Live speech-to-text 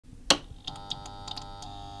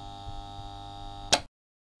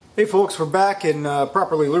Hey folks, we're back and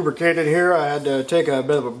properly lubricated here. I had to take a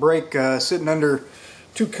bit of a break. Sitting under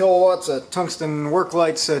 2 kilowatts of tungsten work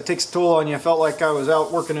lights takes a toll on you. I felt like I was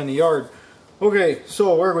out working in the yard. Okay,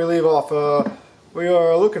 so where do we leave off? We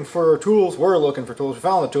are looking for tools. We're looking for tools. We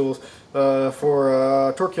found the tools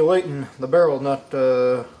for torculating the barrel nut.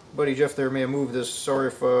 Buddy Jeff there may have moved this. Sorry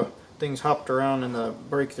if things hopped around in the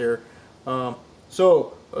break there. Of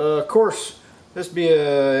course, this be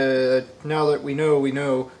a, now that we know,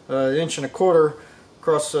 1.25 inches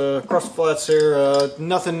across the flats there.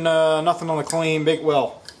 Nothing on the clean. Big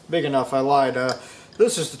enough. I lied.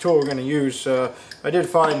 This is the tool we're going to use. I did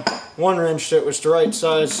find one wrench that was the right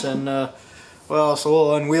size, and well, it's a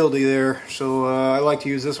little unwieldy there. So I like to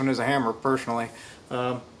use this one as a hammer personally.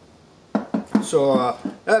 That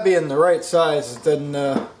being the right size, it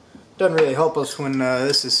doesn't really help us when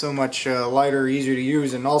this is so much lighter, easier to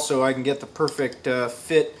use, and also I can get the perfect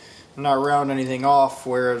fit and not round anything off,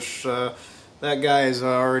 whereas that guy is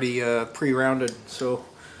already pre-rounded. So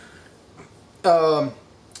there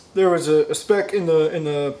was a spec in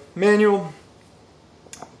the manual,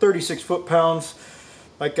 36 foot-pounds.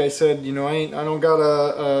 Like I said, you know, I don't got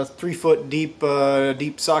a 3 foot deep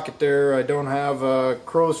socket there. I don't have a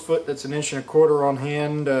crow's foot that's 1.25 inches on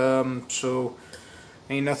hand, so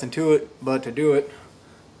ain't nothing to it but to do it.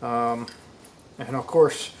 And of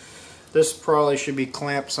course, this probably should be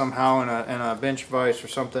clamped somehow in a bench vise or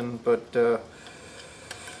something, but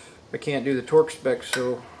I can't do the torque specs,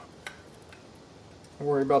 so I'll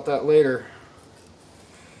worry about that later.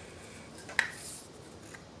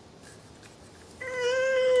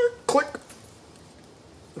 Click.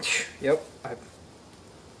 Yep.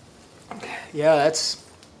 Yeah, that's.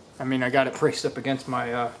 I mean, I got it braced up against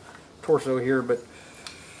my torso here, but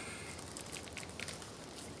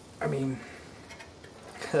I mean,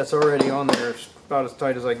 that's already on there. It's about as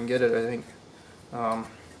tight as I can get it, I think.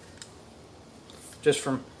 Just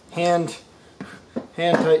from hand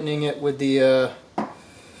tightening it with the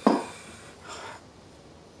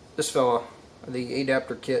this fella, the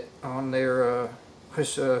adapter kit on there,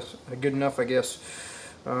 was good enough, I guess.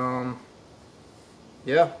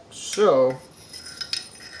 Yeah, so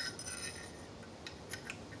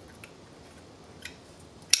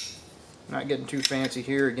not getting too fancy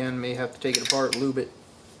here. Again, may have to take it apart, lube it,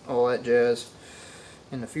 all that jazz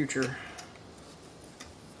in the future.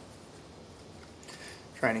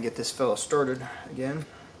 Trying to get this fella started again.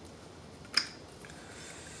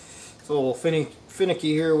 It's a little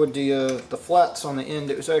finicky here with the flats on the end.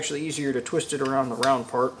 It was actually easier to twist it around the round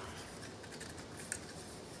part.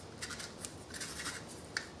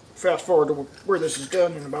 Fast forward to where this is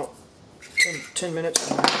done in about 10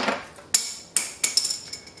 minutes.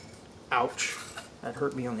 Ouch, that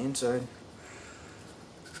hurt me on the inside.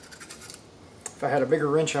 If I had a bigger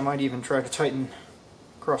wrench, I might even try to tighten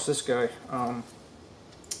across this guy.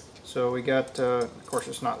 So we got, of course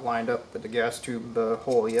it's not lined up with the gas tube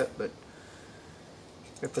hole yet, but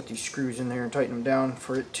I put these screws in there and tighten them down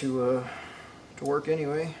for it to work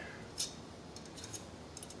anyway.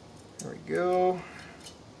 There we go.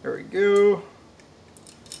 There we go.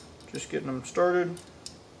 Just getting them started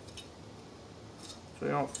so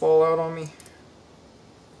they don't fall out on me.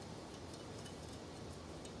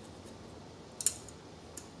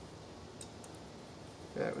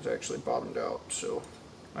 That was actually bottomed out, so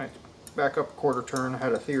I back up a quarter turn. I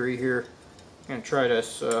had a theory here. I'm going to try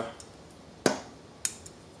this.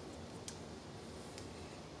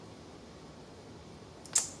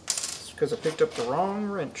 It's because I picked up the wrong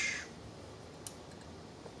wrench.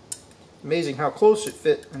 Amazing how close it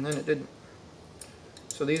fit, and then it didn't.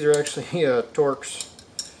 So these are actually Torx.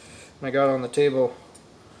 I got on the table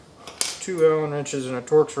 2 Allen wrenches and a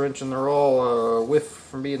Torx wrench, and they're all whiff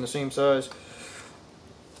from being the same size.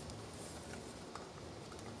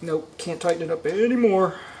 Nope, can't tighten it up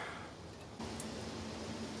anymore.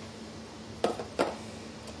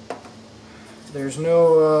 There's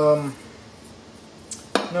no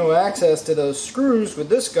access to those screws with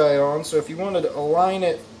this guy on, so if you wanted to align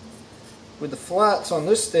it with the flats on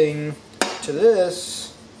this thing to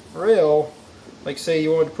this rail, like say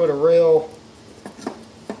you wanted to put a rail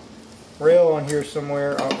on here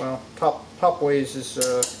somewhere, well, top ways is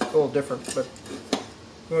a little different, but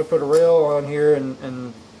you want to put a rail on here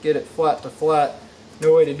and get it flat to flat.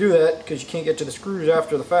 No way to do that because you can't get to the screws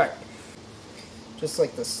after the fact. Just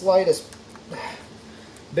like the slightest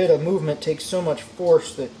bit of movement takes so much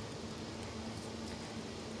force that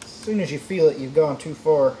as soon as you feel it, you've gone too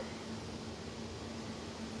far.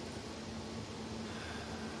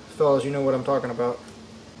 Fellas, you know what I'm talking about.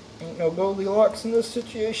 Ain't no Goldilocks in this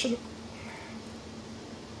situation.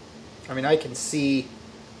 I mean, I can see,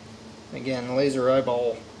 again, laser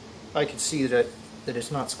eyeball I can see that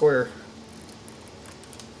it's not square.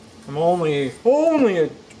 I'm only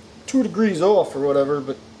 2 degrees off or whatever,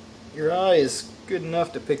 but your eye is good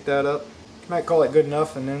enough to pick that up. You might call it good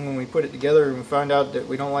enough, and then when we put it together and we find out that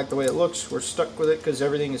we don't like the way it looks, we're stuck with it because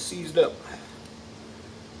everything is seized up.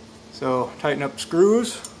 So tighten up the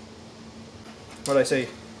screws. What'd I say?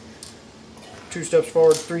 2 steps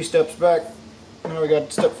forward, 3 steps back. Now we got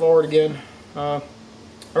to step forward again.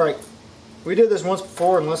 Alright, we did this once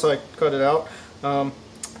before unless I cut it out.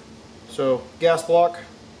 So gas block,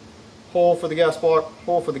 hole for the gas block,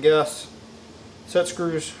 hole for the gas, set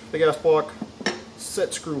screws for the gas block,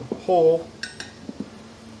 set screw hole.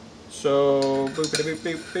 So boop boop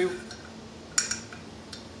boop boop.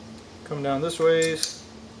 Come down this ways.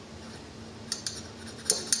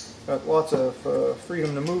 Got lots of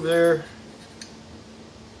freedom to move there.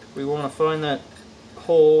 We want to find that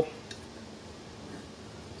hole.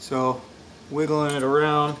 So wiggling it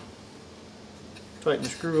around. Tighten the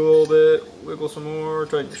screw a little bit. Wiggle some more.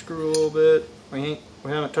 Tighten the screw a little bit. We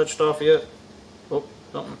haven't touched off yet. Oh,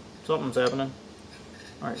 something's happening.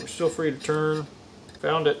 All right, we're still free to turn.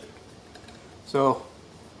 Found it. So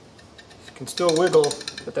you can still wiggle,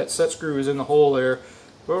 but that set screw is in the hole there.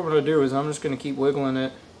 What I'm going to do is I'm just going to keep wiggling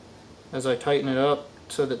it as I tighten it up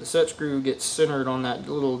so that the set screw gets centered on that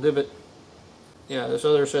little divot. Yeah, this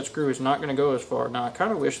other set screw is not going to go as far. Now I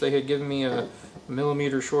kind of wish they had given me a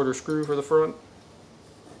millimeter shorter screw for the front,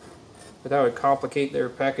 but that would complicate their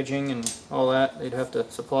packaging and all that. They'd have to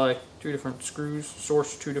supply 2 different screws,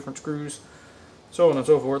 source 2 different screws, so on and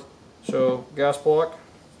so forth. So gas block,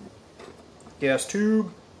 gas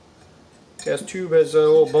tube. Gas tube has a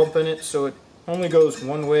little bump in it, so it only goes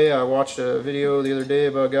one way. I watched a video the other day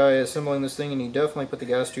about a guy assembling this thing, and he definitely put the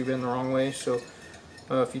gas tube in the wrong way. So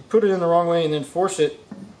if you put it in the wrong way and then force it,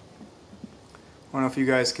 I don't know if you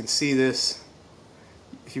guys can see this.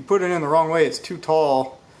 If you put it in the wrong way, it's too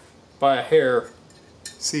tall by a hair.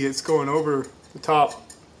 See, it's going over the top.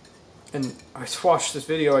 And I watched this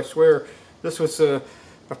video, I swear, this was a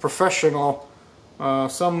professional,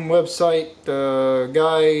 some website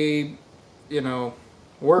guy, you know,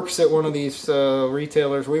 works at one of these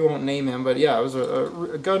retailers. We won't name him, but yeah, it was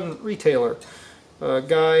a gun retailer. A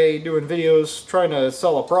guy doing videos trying to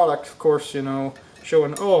sell a product, of course, you know,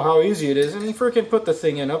 showing, oh, how easy it is. And he freaking put the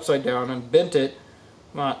thing in upside down and bent it.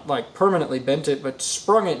 Not like permanently bent it, but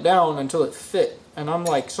sprung it down until it fit. And I'm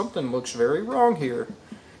like, something looks very wrong here.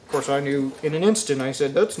 Of course, I knew in an instant. I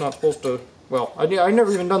said, that's not supposed to, well, I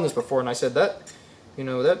never even done this before, and I said, that, you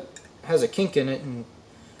know, that has a kink in it, and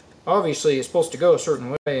obviously it's supposed to go a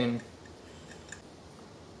certain way. And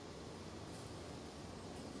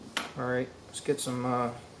alright, let's get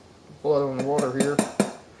some blood on the water here.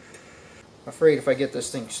 I'm afraid if I get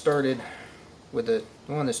this thing started with the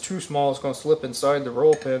one that's too small, it's going to slip inside the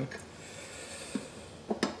roll pin.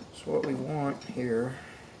 So what we want here,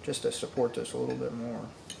 just to support this a little bit more,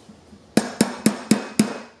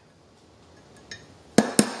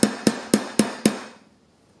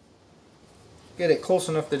 get it close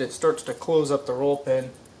enough that it starts to close up the roll pin,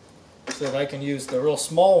 so that I can use the real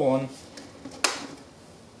small one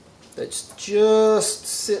that's just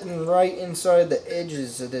sitting right inside the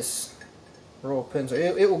edges of this roll pin. So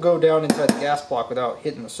it will go down inside the gas block without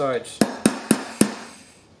hitting the sides.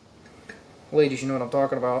 Ladies, you know what I'm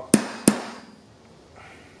talking about.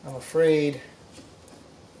 I'm afraid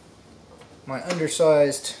my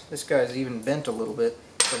undersized, this guy's even bent a little bit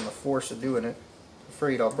from the force of doing it. I'm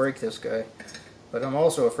afraid I'll break this guy. But I'm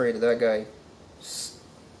also afraid of that guy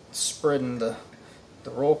spreading the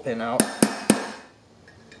roll pin out.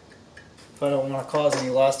 If I don't want to cause any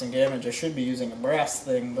lasting damage, I should be using a brass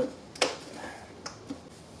thing, but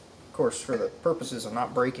of course, for the purposes of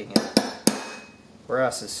not breaking it,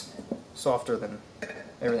 brass is softer than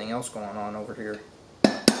everything else going on over here.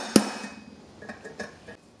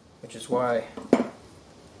 Which is why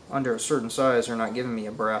under a certain size they're not giving me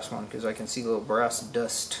a brass one, because I can see little brass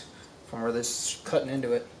dust from where this is cutting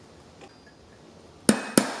into it.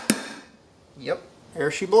 Yep,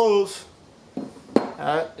 there she blows.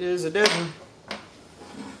 That is a dead one.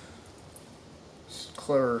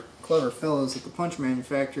 Clever fellows at the punch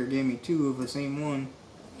manufacturer gave me 2 of the same one.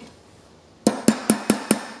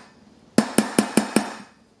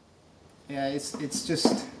 Yeah, it's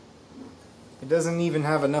just, it doesn't even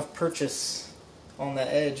have enough purchase on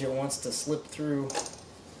the edge. It wants to slip through.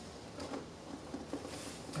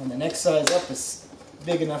 And the next size up is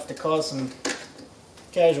big enough to cause some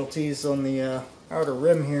casualties on the outer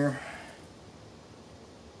rim here.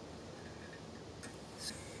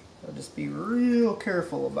 So just be real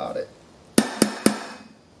careful about it.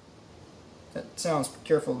 That sounds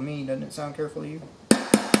careful to me, doesn't it sound careful to you?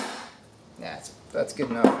 that's good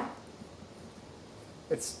enough.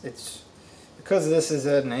 It's because this is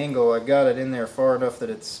at an angle, I got it in there far enough that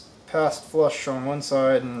it's past flush on one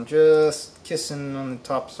side and just kissing on the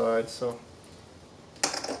top side. So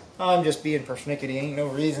I'm just being persnickety. Ain't no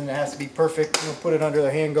reason it has to be perfect. You'll put it under the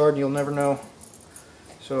handguard and you'll never know.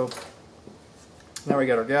 So now we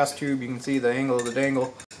got our gas tube. You can see the angle of the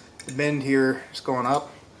dangle. The bend here is going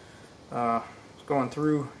up. It's going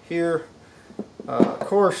through here. Of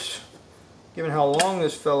course, given how long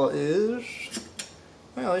this fella is,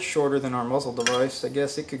 well, it's shorter than our muzzle device. I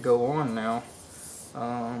guess it could go on now.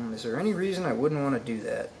 Is there any reason I wouldn't want to do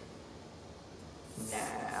that? Nah,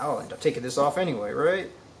 I'll end up taking this off anyway,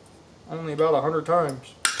 right? Only about 100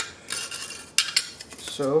 times.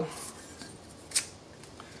 So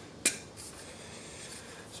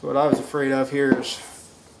what I was afraid of here is,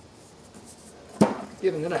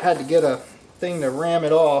 given that I had to get a thing to ram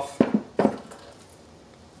it off,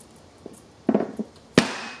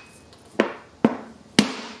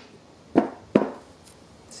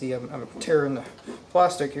 see, I'm tearing the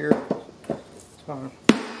plastic here. So I'm going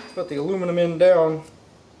to put the aluminum end down.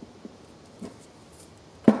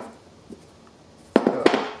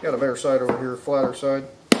 Got a better side over here, flatter side.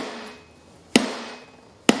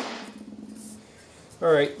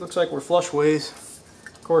 Alright, looks like we're flush ways.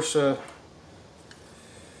 Of course,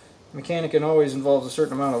 mechanicing always involves a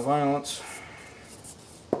certain amount of violence.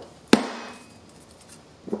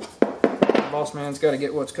 Boss man's got to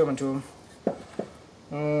get what's coming to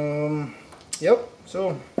him. Yep,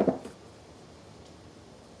 so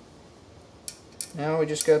now we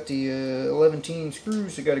just got the 11-teen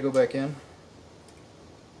screws that got to go back in.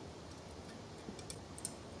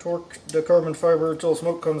 Torque the carbon fiber until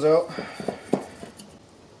smoke comes out.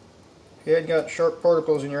 If you hadn't got sharp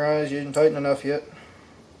particles in your eyes, you didn't tighten enough yet.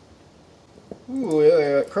 Ooh,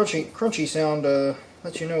 yeah, crunchy sound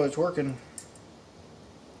lets you know it's working.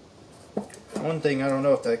 One thing I don't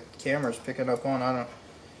know if the camera's picking up on, I don't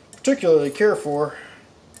particularly care for,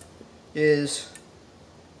 is,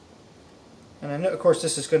 and I know of course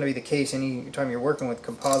this is going to be the case any time you're working with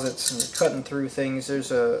composites and you're cutting through things,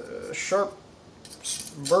 there's a sharp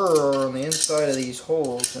burr on the inside of these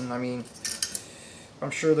holes, and I mean,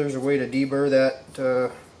 I'm sure there's a way to deburr that,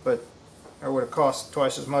 but it would have cost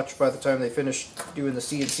twice as much by the time they finished doing the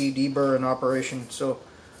CNC deburring operation. So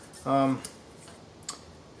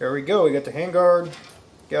there we go. We got the handguard,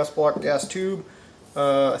 gas block, gas tube.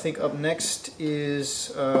 I think up next is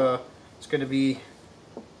it's going to be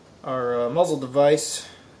our muzzle device.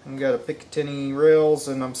 And we got a picatinny rails,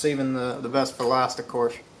 and I'm saving the best for last, of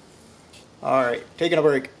course. Alright, taking a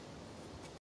break.